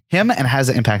impact him, and how does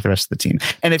it impact the rest of the team?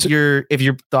 And if your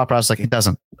thought process like it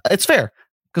doesn't, it's fair,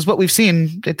 because what we've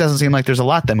seen, it doesn't seem like there's a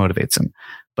lot that motivates him.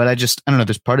 But I don't know.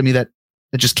 There's part of me that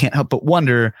just can't help but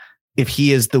wonder if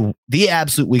he is the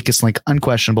absolute weakest link,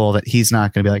 unquestionable, that he's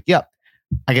not going to be like, yep,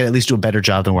 I can at least do a better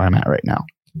job than where I'm at right now.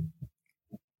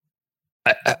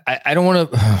 I don't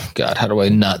want to. Oh God, how do I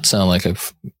not sound like I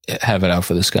have it out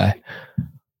for this guy?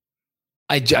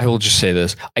 I will just say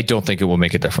this: I don't think it will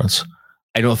make a difference.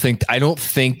 I don't think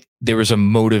there is a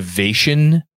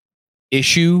motivation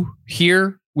issue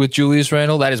here with Julius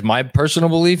Randle. That is my personal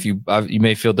belief. You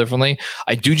may feel differently.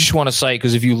 I do just want to cite,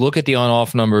 because if you look at the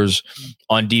on-off numbers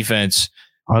on defense,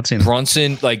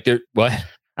 Brunson, like there, what?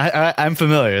 I'm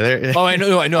familiar. I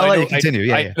know. I'll let you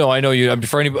continue. I know you.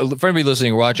 For anybody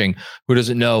listening or watching who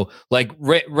doesn't know, like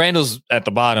Randle's at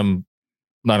the bottom,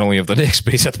 not only of the Knicks,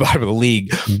 but he's at the bottom of the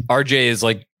league. Mm-hmm. RJ is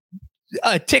like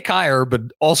a tick higher, but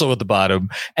also at the bottom.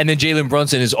 And then Jalen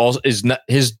Brunson is not,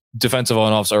 his defensive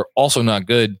on-offs are also not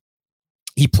good.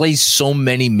 He plays so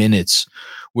many minutes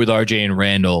with RJ and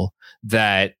Randle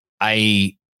that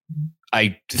I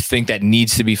think that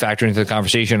needs to be factored into the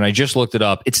conversation. And I just looked it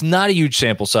up. It's not a huge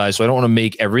sample size, so I don't want to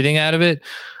make everything out of it.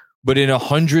 But in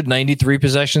 193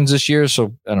 possessions this year,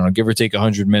 so I don't know, give or take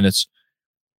 100 minutes,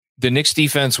 the Knicks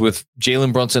defense with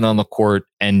Jalen Brunson on the court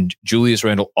and Julius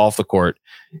Randle off the court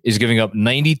is giving up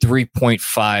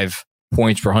 93.5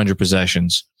 points per 100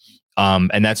 possessions.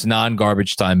 And that's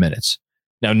non-garbage time minutes.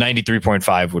 Now,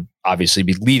 93.5 would obviously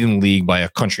be leading the league by a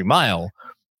country mile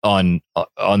on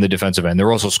the defensive end.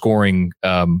 They're also scoring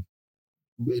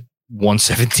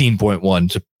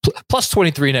 117.1 to plus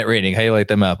 23 net rating. How you like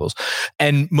them apples?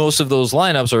 And most of those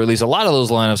lineups, or at least a lot of those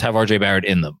lineups, have RJ Barrett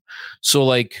in them. So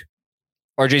like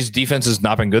RJ's defense has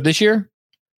not been good this year,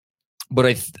 but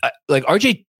I like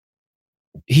RJ.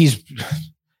 He's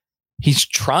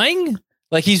trying.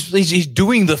 Like he's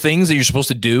doing the things that you're supposed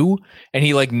to do, and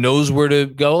he like knows where to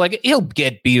go. Like he'll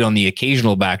get beat on the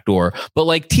occasional backdoor, but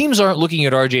like teams aren't looking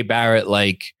at RJ Barrett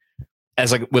like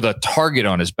as like with a target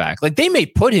on his back. Like they may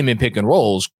put him in pick and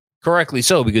rolls, correctly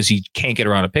so, because he can't get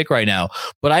around a pick right now.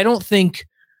 But I don't think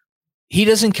he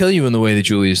doesn't kill you in the way that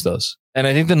Julius does, and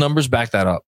I think the numbers back that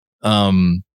up.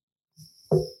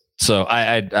 So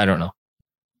I don't know.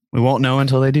 We won't know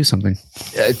until they do something.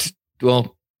 Yeah.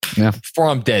 Before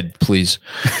I'm dead, please.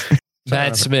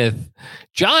 Matt Smith.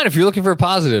 John, if you're looking for a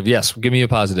positive, yes, give me a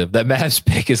positive. That Mavs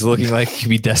pick is looking like it could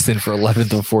be destined for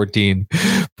 11th or 14.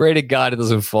 Pray to God it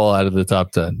doesn't fall out of the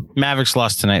top 10. Mavericks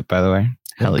lost tonight, by the way.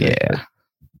 Hell yeah.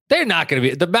 They're not going to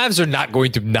be. The Mavs are not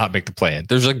going to not make the play-in.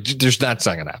 There's not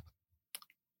going to happen.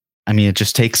 I mean, it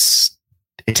takes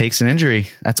an injury.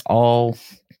 That's all.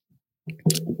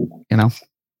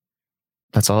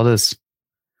 That's all it is.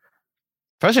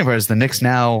 Frustrating part is the Knicks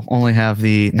now only have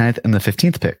the 9th and the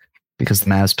 15th pick because the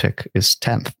Mavs pick is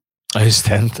 10th. Oh, it's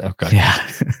 10th? Okay. Yeah.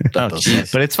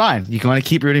 But it's fine. You can want to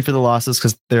keep rooting for the losses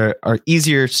because there are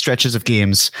easier stretches of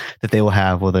games that they will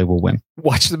have where they will win.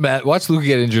 Watch Luka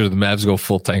get injured and the Mavs go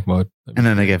full tank mode. And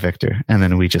then they get Victor. And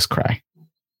then we just cry.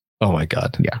 Oh my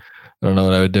God. Yeah. I don't know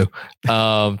what I would do.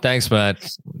 Thanks, Matt.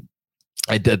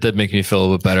 That did make me feel a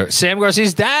little bit better. Sam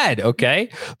Garcia's dad. Okay.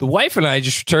 The wife and I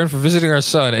just returned from visiting our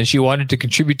son and she wanted to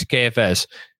contribute to KFS.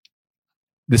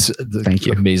 Thank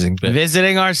you. Amazing bit.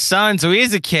 Visiting our son. So he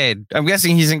is a kid. I'm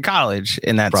guessing he's in college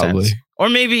in that sense. Or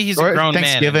maybe he's a grown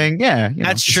Thanksgiving. man. Yeah.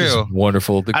 That's true.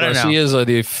 Wonderful. The Garcias are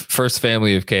the first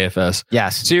family of KFS.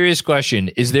 Yes. Serious question.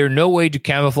 Is there no way to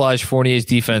camouflage Fournier's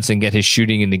defense and get his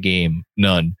shooting in the game?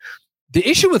 None. The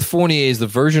issue with Fournier is the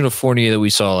version of Fournier that we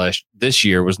saw this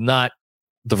year was not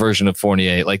the version of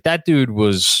Fournier. Like that dude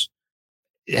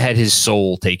had his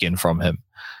soul taken from him.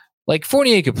 Like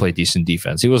Fournier could play decent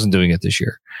defense. He wasn't doing it this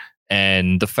year.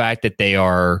 And the fact that they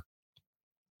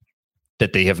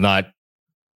have not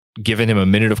given him a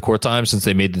minute of court time since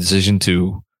they made the decision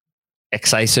to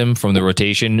excise him from the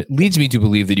rotation leads me to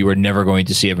believe that you are never going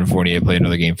to see Evan Fournier play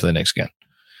another game for the Knicks again.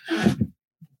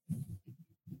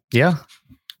 Yeah.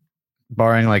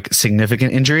 Barring like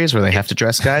significant injuries where they have to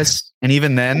dress guys. And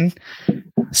even then,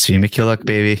 Svi Mikulak,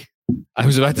 baby. I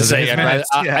was about to say,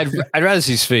 I'd rather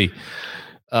see Svi.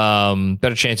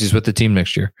 Better chance he's with the team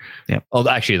next year. Yeah. Oh,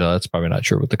 actually, though, that's probably not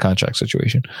true with the contract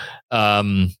situation.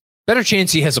 Better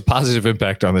chance he has a positive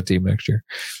impact on the team next year.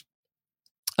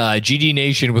 GD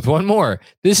Nation with one more.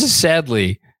 This is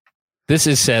sadly. This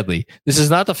is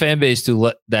not the fan base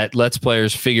that lets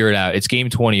players figure it out. It's game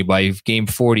 20. By game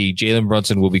 40, Jalen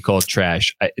Brunson will be called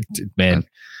trash. Man,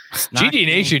 GD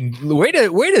Nation, way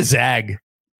to zag.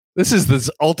 This is this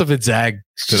ultimate zag today.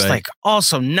 It's just like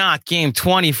also not game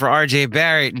 20 for RJ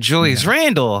Barrett and Julius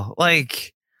Randle.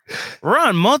 Like we're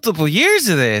on multiple years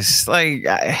of this. Like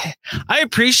I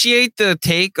appreciate the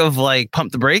take of like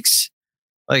pump the brakes.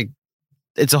 Like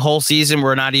it's a whole season.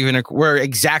 We're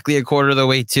exactly a quarter of the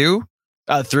way through,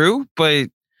 but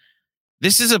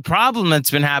this is a problem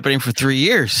that's been happening for 3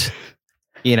 years.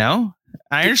 You know,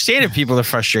 I understand if people are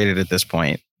frustrated at this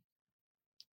point.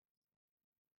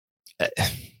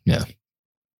 Yeah.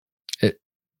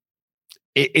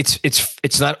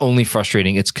 It's not only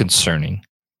frustrating, it's concerning.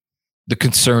 The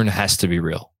concern has to be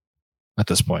real at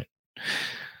this point.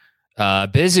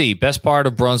 Busy. Best part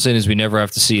of Brunson is we never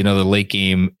have to see another late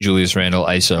game Julius Randle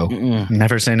ISO.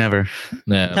 Never say never.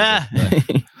 Yeah.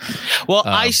 Well,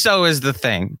 ISO is the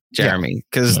thing, Jeremy,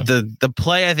 because the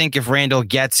play, I think if Randle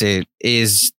gets it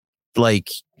is like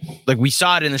we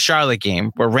saw it in the Charlotte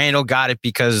game where Randle got it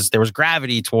because there was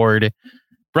gravity toward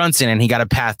Brunson and he got a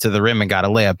path to the rim and got a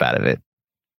layup out of it.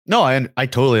 No, I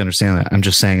totally understand that. I'm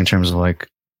just saying in terms of like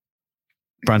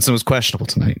Brunson was questionable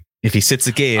tonight. If he sits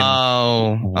a game,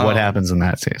 what happens in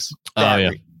that case?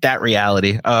 That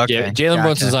reality. Oh, okay. Yeah, Jalen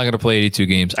Brunson's not going to play 82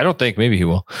 games. I don't think. Maybe he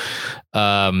will.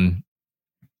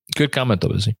 Good comment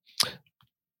though, Izzy.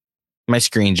 My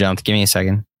screen jumped. Give me a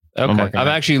second. Okay. I'm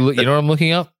actually. You know what I'm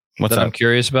looking up? What's that up? I'm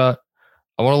curious about.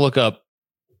 I want to look up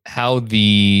how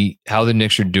the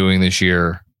Knicks are doing this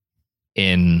year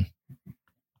in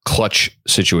clutch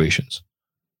situations.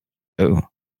 Oh,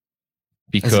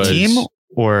 because as a team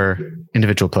or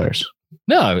individual players?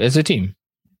 No, as a team.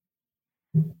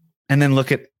 And then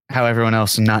look at how everyone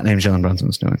else not named Jalen Brunson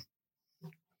is doing.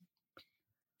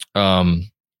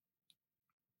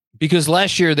 Because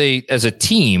last year they, as a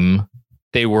team,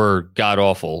 they were god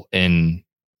awful in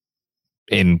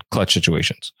clutch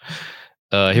situations.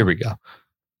 Here we go.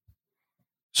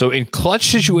 So in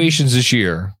clutch situations this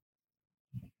year,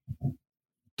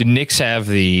 the Knicks have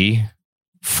the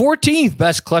 14th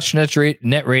best clutch net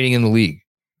rating in the league,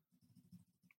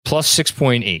 plus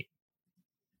 6.8.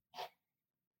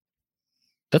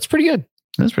 That's pretty good.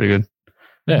 That's pretty good.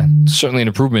 Yeah, certainly an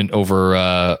improvement over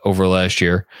last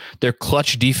year. Their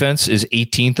clutch defense is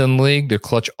 18th in the league. Their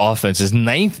clutch offense is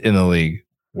 9th in the league.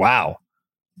 Wow,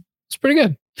 it's pretty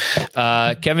good.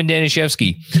 Kevin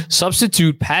Danishevsky,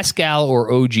 substitute Pascal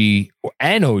or OG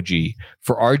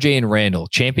for RJ and Randall.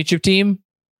 Championship team.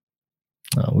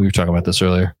 We were talking about this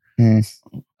earlier.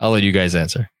 I'll let you guys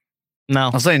answer. No,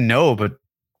 I'll say no, but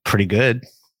pretty good.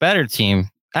 Better team.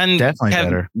 And definitely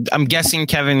better. I'm guessing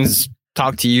Kevin's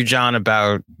talked to you, John,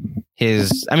 about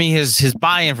his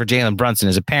buy-in for Jalen Brunson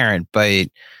is apparent, but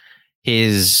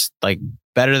his like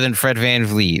better than Fred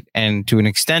VanVleet, and to an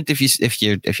extent, if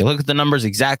you look at the numbers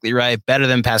exactly right, better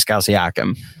than Pascal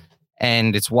Siakam,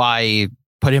 and it's why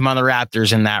put him on the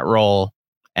Raptors in that role,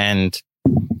 and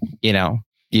you know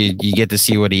you get to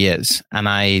see what he is, and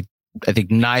I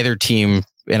think neither team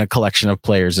in a collection of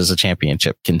players as a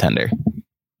championship contender.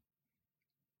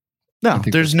 No,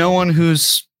 there's no one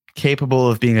who's capable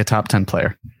of being a top 10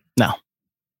 player. No.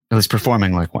 At least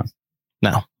performing like one.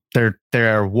 No.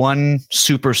 They're one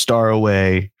superstar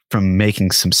away from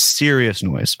making some serious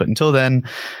noise. But until then,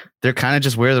 they're kind of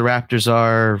just where the Raptors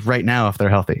are right now if they're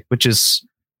healthy, which is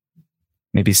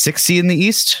maybe 6 seed in the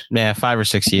East. Yeah, 5 or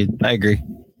 6 seed. I agree.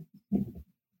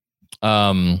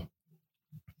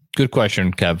 Good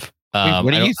question, Kev.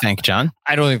 What do you think, John?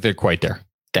 I don't think they're quite there.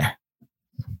 I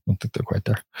don't think they're quite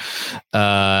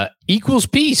there. Equals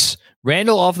peace.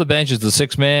 Randall off the bench is the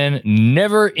 6th man.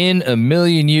 Never in a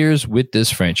million years with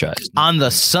this franchise. On the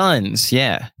Suns,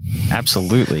 yeah,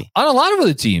 absolutely. On a lot of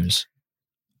other teams.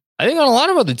 I think on a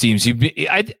lot of other teams,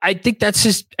 I think that's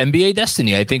his NBA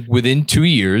destiny. I think within 2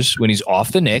 years, when he's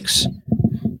off the Knicks,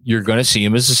 you're going to see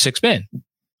him as a 6th man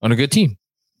on a good team.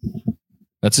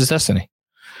 That's his destiny.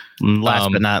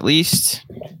 Last but not least.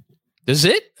 Is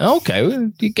it? Okay.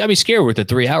 You got me scared with the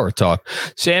 3-hour talk.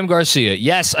 Sam Garcia.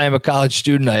 Yes, I am a college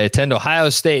student. I attend Ohio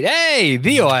State. Hey,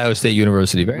 the Ohio State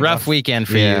University. Very rough weekend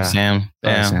for you, Sam.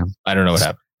 Yeah. Sam. I don't know what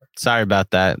happened. Sorry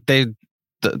about that. The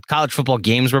college football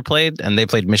games were played, and they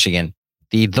played Michigan.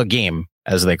 The game,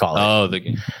 as they call it. Oh, the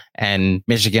game. And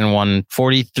Michigan won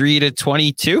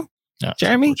 43-22. No,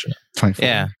 Jeremy? 24.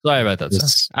 Yeah. Sorry about that.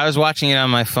 I was watching it on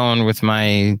my phone with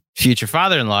my future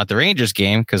father-in-law at the Rangers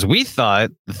game because we thought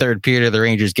the third period of the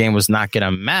Rangers game was not going to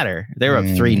matter. They were up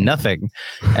 3-0.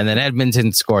 And then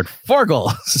Edmonton scored 4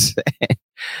 goals.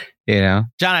 John,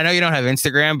 I know you don't have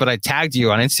Instagram, but I tagged you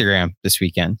on Instagram this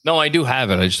weekend. No, I do have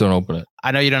it. I just don't open it.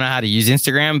 I know you don't know how to use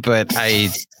Instagram, but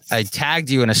I tagged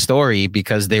you in a story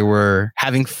because they were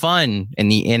having fun in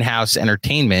the in-house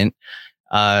entertainment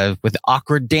with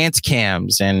awkward dance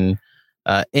cams and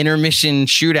intermission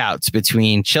shootouts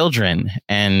between children.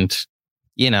 And,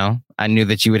 I knew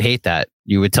that you would hate that.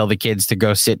 You would tell the kids to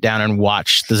go sit down and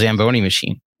watch the Zamboni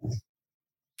machine.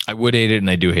 I would hate it, and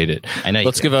I do hate it. I know.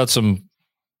 Let's give out some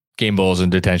game balls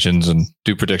and detentions and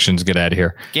do predictions. Get out of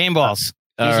here. Game balls.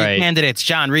 All right. Candidates.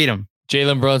 John, read them.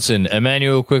 Jalen Brunson,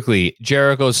 Emmanuel Quickly,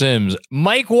 Jericho Sims,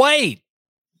 Mike White.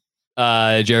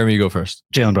 Jeremy, you go first.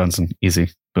 Jalen Brunson. Easy.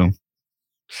 Boom.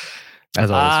 As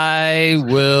always. I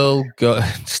will go.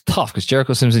 It's tough because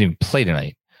Jericho Sims didn't even play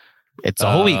tonight. It's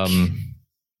a whole week.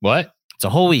 What? It's a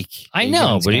whole week. I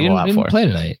know, but he didn't play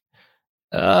tonight.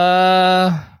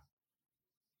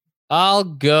 I'll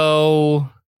go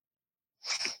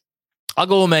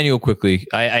Emmanuel Quickly.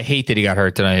 I hate that he got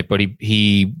hurt tonight, but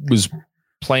he was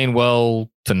playing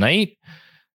well tonight.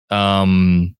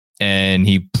 And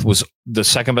he was the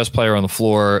second best player on the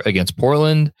floor against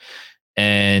Portland.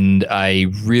 And I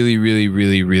really, really,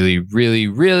 really, really, really,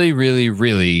 really, really,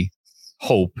 really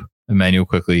hope Emmanuel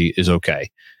Quickly is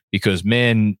okay. Because,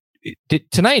 man,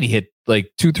 tonight he hit like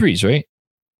 2 threes, right?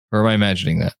 Or am I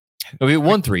imagining that? No, he hit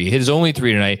 1 3. He hit his only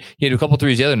 3 tonight. He hit a couple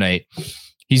threes the other night.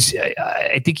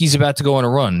 I think he's about to go on a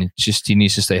run. It's just he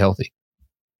needs to stay healthy.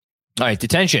 All right,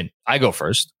 detention. I go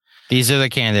first. These are the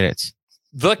candidates.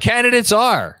 The candidates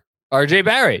are RJ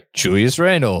Barrett, Julius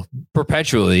Randle,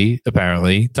 perpetually,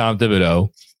 apparently, Tom Thibodeau,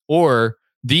 or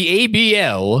the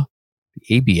ABL.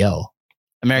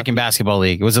 American Basketball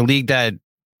League. It was a league that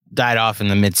died off in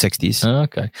the mid-60s.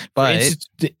 Okay. But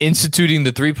instituting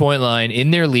the 3-point line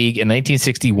in their league in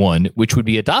 1961, which would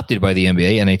be adopted by the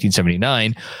NBA in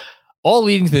 1979, all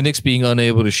leading to the Knicks being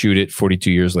unable to shoot it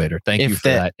 42 years later. Thank you for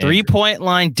that. If the 3-point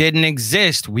line didn't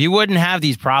exist, we wouldn't have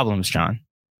these problems, John.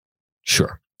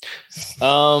 Sure. It's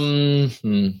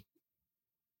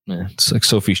like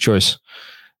Sophie's Choice.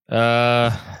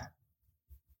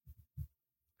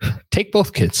 Take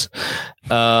both kids.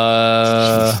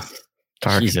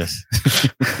 Jesus.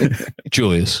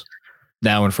 Julius.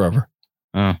 Now and forever.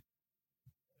 Oh.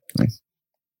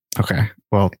 Okay.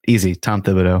 Well, easy. Tom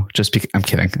Thibodeau. I'm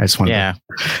kidding. I just wanted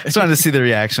to see the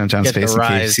reaction on John's face in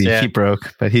case he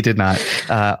broke, but he did not.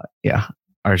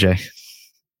 RJ.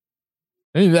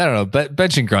 I don't know.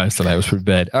 Bench and grinds tonight was pretty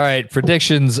bad. All right.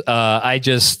 Predictions. I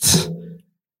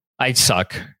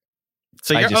suck.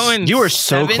 So you were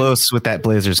so close with that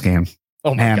Blazers game.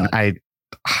 Oh my God.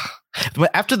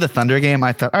 But after the Thunder game,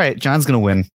 I thought, all right, John's going to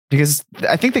win because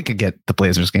I think they could get the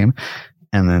Blazers game.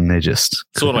 And then they just.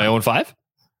 So what am I, 0-5?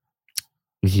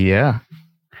 Yeah.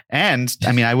 And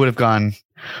I mean, I would have gone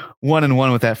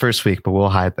 1-1 with that first week, but we'll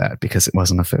hide that because it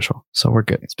wasn't official. So we're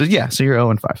good. But yeah, so you're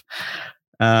 0-5.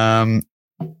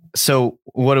 So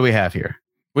what do we have here?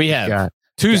 We have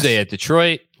Tuesday at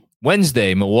Detroit,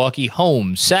 Wednesday, Milwaukee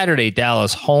home. Saturday,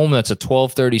 Dallas home. That's a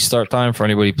 12:30 start time for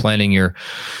anybody planning your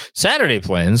Saturday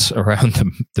plans around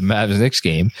the Mavs Knicks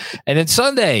game. And then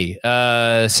Sunday,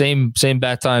 same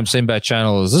bat time, same bat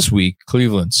channel as this week.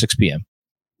 Cleveland, 6 p.m.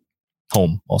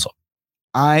 home also.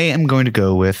 I am going to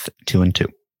go with 2-2.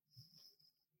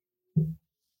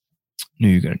 Knew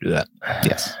you were going to do that.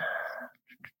 Yes.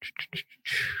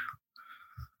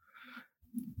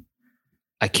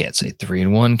 I can't say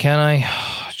 3-1, can I?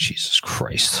 Oh, Jesus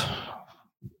Christ.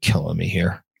 Killing me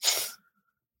here.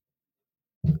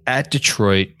 At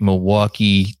Detroit,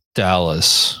 Milwaukee,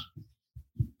 Dallas.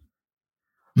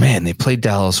 Man, they played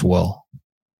Dallas well.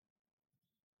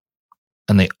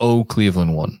 And they owe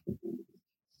Cleveland one.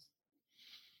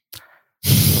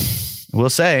 We'll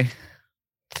say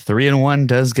 3-1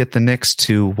 does get the Knicks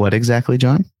to what exactly,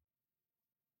 John?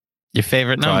 Your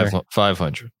favorite number?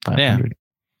 500. Yeah.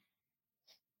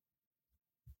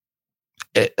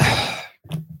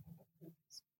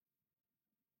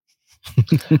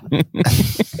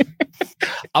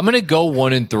 I'm going to go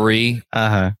 1-3.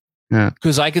 Yeah.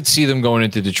 Because I could see them going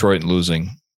into Detroit and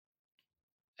losing.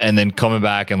 And then coming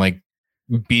back and like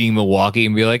beating Milwaukee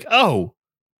and be like, oh,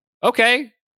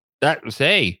 okay. That was,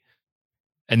 hey.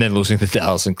 And then losing to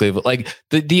Dallas and Cleveland. Like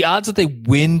the odds that they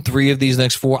win 3 of these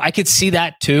next 4, I could see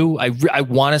that too. I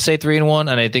want to say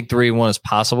 3-1, and I think 3-1 is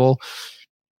possible.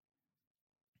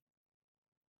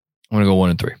 I'm going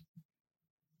to go 1-3.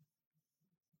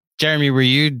 Jeremy, were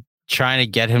you trying to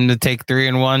get him to take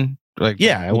 3-1? Like,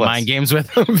 yeah, I was. Mind games with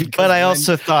him? But I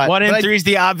also thought 1-3 is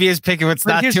the obvious pick if it's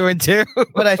not 2-2.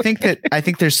 But I think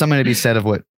there's something to be said of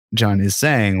what John is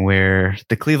saying, where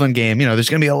the Cleveland game, there's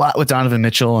going to be a lot with Donovan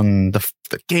Mitchell and the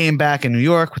game back in New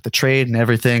York with the trade and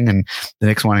everything, and the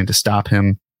Knicks wanting to stop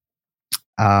him.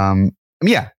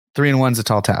 3-1's a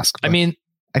tall task. I mean,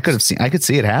 I could see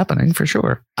it happening for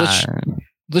sure.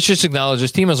 Let's just acknowledge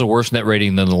this team has a worse net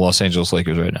rating than the Los Angeles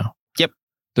Lakers right now. Yep.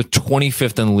 They're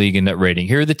 25th in the league in net rating.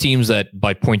 Here are the teams that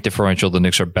by point differential the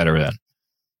Knicks are better than.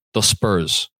 The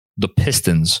Spurs, the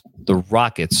Pistons, the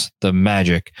Rockets, the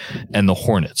Magic, and the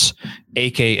Hornets,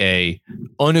 aka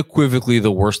unequivocally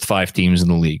the worst 5 teams in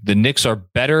the league. The Knicks are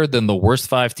better than the worst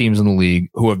 5 teams in the league,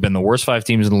 who have been the worst 5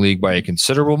 teams in the league by a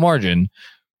considerable margin.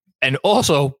 And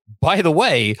also, by the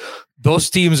way, those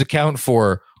teams account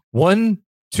for 1,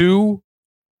 2,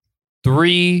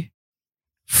 3,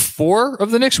 4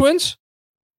 of the Knicks wins.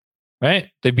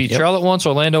 Right? They beat Charlotte once,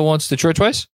 Orlando once, Detroit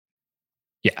twice.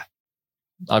 Yeah.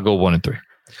 I'll go 1-3.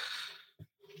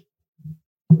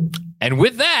 And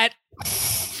with that,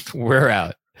 we're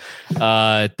out.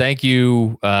 Thank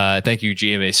you,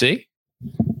 GMAC.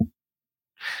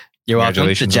 You're welcome.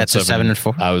 The Jets are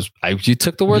 7-4. You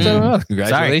took the words out of my mouth.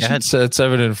 Congratulations at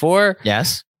 7-4.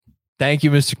 Yes. Thank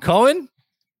you, Mr. Cohen.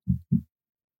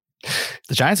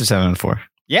 The Giants are 7-4.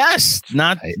 Yes, you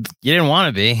didn't want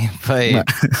to be, but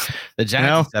the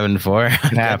Giants are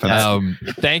 7-4. It happens.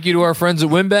 Thank you to our friends at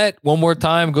WinBet. One more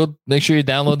time, go make sure you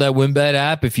download that WinBet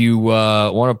app if you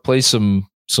want to play some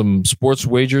sports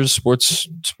wagers, sports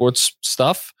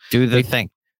stuff. Do the thing.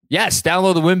 Yes,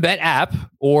 download the WinBet app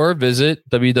or visit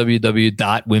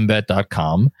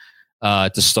www.winbet.com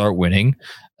to start winning.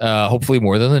 Hopefully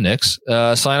more than the Knicks.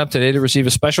 Sign up today to receive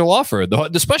a special offer.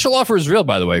 The special offer is real,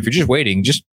 by the way. If you're just waiting,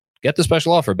 just get the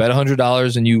special offer. Bet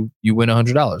 $100 and you win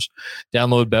 $100.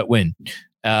 Download BetWin.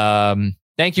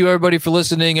 Thank you, everybody, for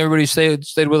listening. Everybody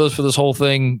stayed with us for this whole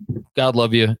thing. God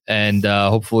love you. And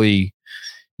hopefully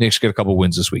Knicks get a couple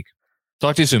wins this week.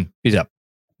 Talk to you soon. Peace out.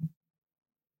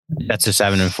 That's a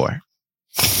 7-4.